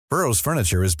Burrow's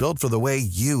furniture is built for the way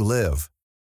you live.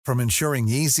 From ensuring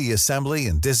easy assembly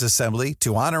and disassembly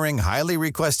to honoring highly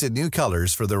requested new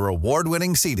colors for their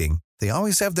award-winning seating, they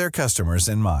always have their customers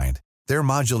in mind. Their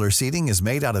modular seating is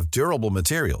made out of durable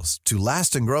materials to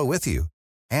last and grow with you.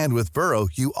 And with Burrow,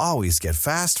 you always get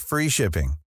fast, free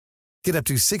shipping. Get up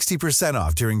to 60%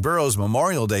 off during Burrow's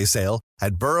Memorial Day sale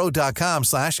at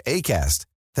burrow.com/ACAST.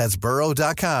 That's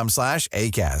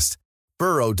burrow.com/ACAST.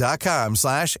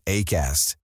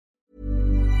 burrow.com/ACAST.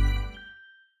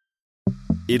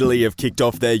 Italy have kicked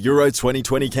off their Euro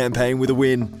 2020 campaign with a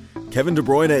win. Kevin De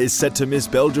Bruyne is set to miss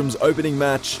Belgium's opening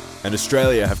match, and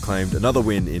Australia have claimed another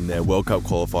win in their World Cup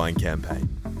qualifying campaign.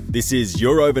 This is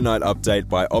your overnight update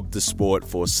by Optus Sport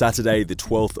for Saturday, the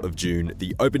 12th of June,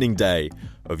 the opening day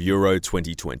of Euro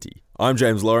 2020. I'm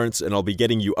James Lawrence, and I'll be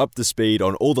getting you up to speed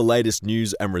on all the latest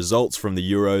news and results from the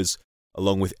Euros,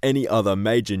 along with any other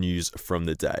major news from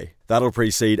the day. That'll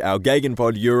precede our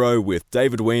Gegenpod Euro with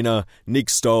David Wiener, Nick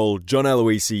Stoll, John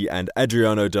Aloisi and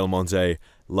Adriano Del Monte,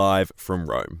 live from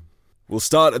Rome. We'll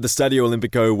start at the Stadio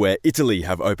Olimpico, where Italy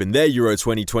have opened their Euro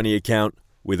 2020 account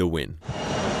with a win.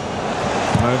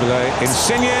 Mobile,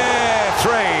 Insigne,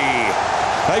 3.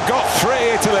 They've got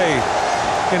 3, Italy,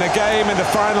 in a game in the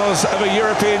finals of a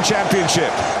European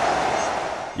Championship.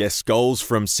 Yes, goals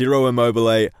from Ciro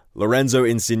Immobile, Lorenzo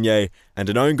Insigne and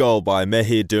an own goal by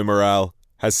Mehir Demiral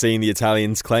has seen the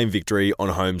Italians claim victory on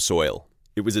home soil.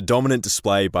 It was a dominant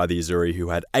display by the Azzurri,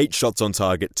 who had 8 shots on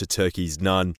target to Turkey's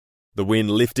none, the win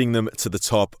lifting them to the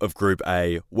top of Group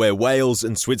A, where Wales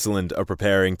and Switzerland are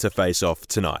preparing to face off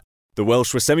tonight. The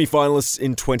Welsh were semi-finalists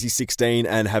in 2016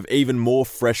 and have even more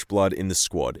fresh blood in the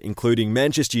squad, including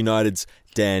Manchester United's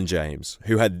Dan James,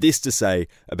 who had this to say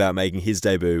about making his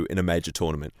debut in a major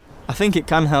tournament. I think it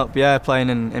can help, playing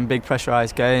in big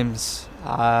pressurised games.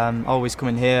 Always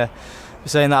coming here,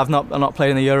 saying that I've not played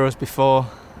in the Euros before.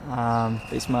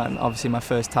 It's obviously my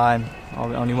first time.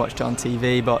 I only watched it on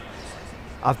TV, but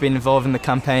I've been involved in the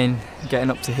campaign, getting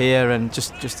up to here, and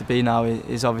just to be now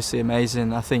is obviously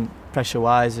amazing. I think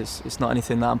pressure-wise, it's not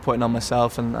anything that I'm putting on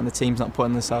myself, and the team's not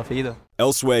putting themselves either.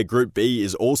 Elsewhere, Group B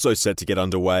is also set to get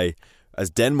underway as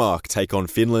Denmark take on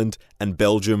Finland and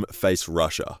Belgium face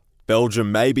Russia.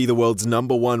 Belgium may be the world's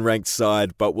 #1 ranked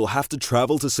side, but will have to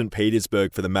travel to St.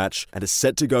 Petersburg for the match and is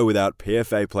set to go without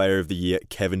PFA Player of the Year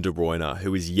Kevin De Bruyne,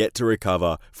 who is yet to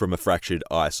recover from a fractured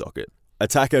eye socket.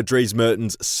 Attacker Dries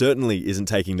Mertens certainly isn't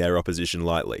taking their opposition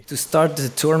lightly. To start the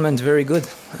tournament very good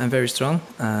and very strong,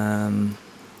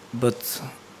 but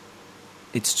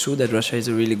it's true that Russia is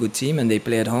a really good team and they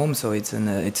play at home, so it's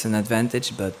an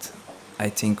advantage. But I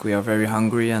think we are very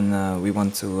hungry and we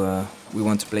want to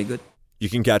play good. You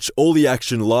can catch all the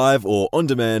action live or on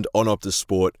demand on Optus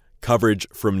Sport, coverage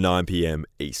from 9 p.m.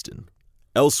 Eastern.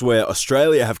 Elsewhere,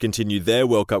 Australia have continued their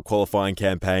World Cup qualifying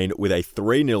campaign with a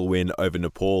 3-0 win over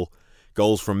Nepal.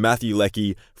 Goals from Matthew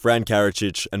Leckie, Fran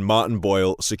Karacic and Martin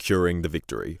Boyle securing the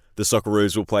victory. The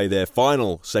Socceroos will play their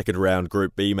final second-round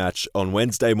Group B match on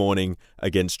Wednesday morning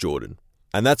against Jordan.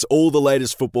 And that's all the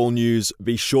latest football news.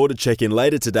 Be sure to check in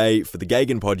later today for the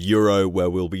Gegenpod Euro, where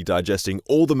we'll be digesting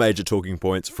all the major talking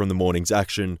points from the morning's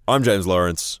action. I'm James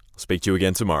Lawrence. I'll speak to you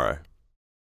again tomorrow.